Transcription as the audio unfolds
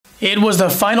It was the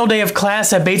final day of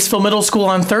class at Batesville Middle School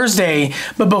on Thursday,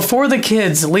 but before the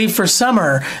kids leave for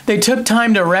summer, they took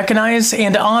time to recognize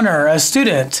and honor a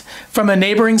student from a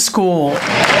neighboring school.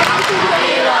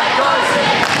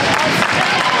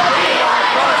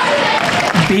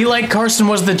 Be Like Carson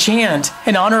was the chant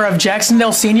in honor of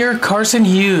Jacksonville senior Carson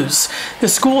Hughes. The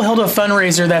school held a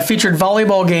fundraiser that featured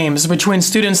volleyball games between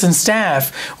students and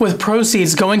staff, with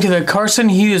proceeds going to the Carson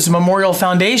Hughes Memorial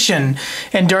Foundation.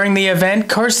 And during the event,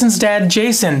 Carson's dad,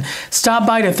 Jason, stopped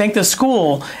by to thank the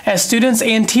school, as students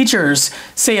and teachers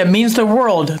say it means the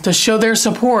world to show their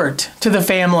support to the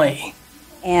family.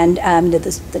 And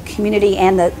the community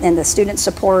and the student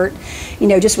support,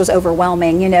 just was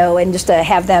overwhelming, and just to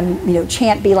have them,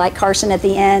 chant "Be Like Carson" at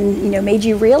the end, made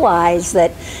you realize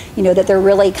that, that they're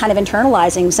really kind of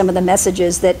internalizing some of the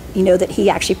messages that, that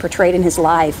he actually portrayed in his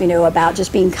life, about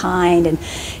just being kind. And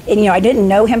I didn't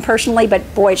know him personally,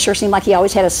 but boy, it sure seemed like he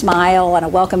always had a smile and a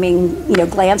welcoming,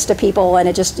 glance to people. And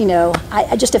it just,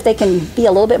 if they can be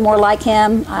a little bit more like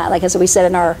him, like as we said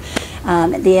in our,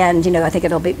 at the end, I think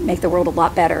it'll make the world a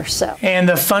lot better. So. And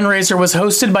the fundraiser was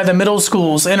hosted by the middle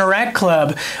school's Interact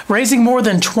Club, raising more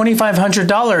than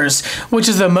 $2,500, which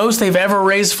is the most they've ever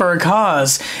raised for a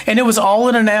cause. And it was all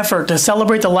in an effort to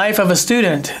celebrate the life of a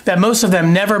student that most of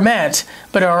them never met,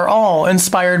 but are all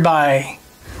inspired by.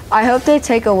 I hope they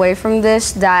take away from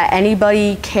this that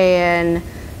anybody can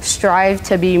strive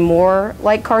to be more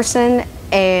like Carson,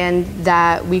 and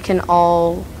that we can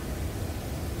all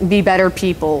be better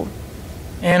people.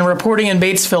 And reporting in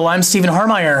Batesville, I'm Stephen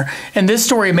Harmeyer, and this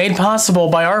story made possible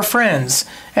by our friends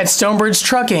at Stonebridge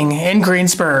Trucking in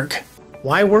Greensburg.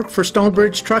 Why work for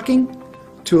Stonebridge Trucking?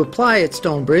 To apply at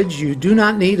Stonebridge, you do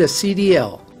not need a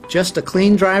CDL, just a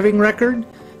clean driving record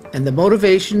and the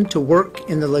motivation to work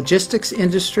in the logistics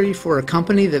industry for a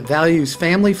company that values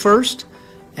family first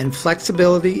and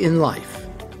flexibility in life.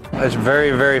 It's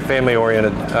very, very family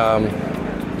oriented.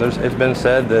 It's been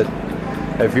said that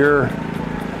if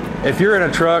you're in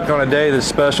a truck on a day that's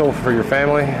special for your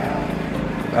family,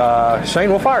 Shane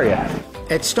will fire you.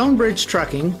 At Stonebridge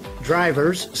Trucking,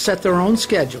 drivers set their own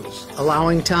schedules,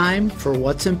 allowing time for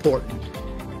what's important.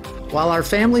 While our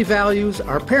family values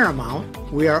are paramount,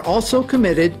 we are also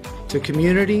committed to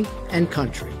community and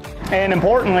country. And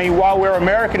importantly, while we're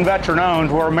American veteran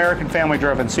owned, we're American family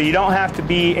driven. So you don't have to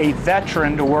be a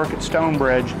veteran to work at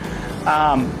Stonebridge.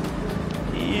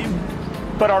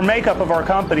 But our makeup of our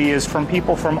company is from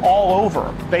people from all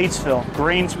over: Batesville,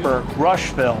 Greensburg,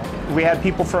 Rushville. We had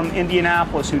people from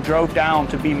Indianapolis who drove down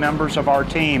to be members of our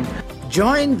team.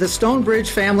 Join the Stonebridge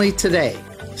family today.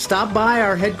 Stop by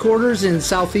our headquarters in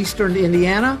southeastern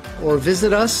Indiana or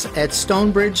visit us at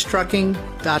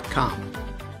stonebridgetrucking.com.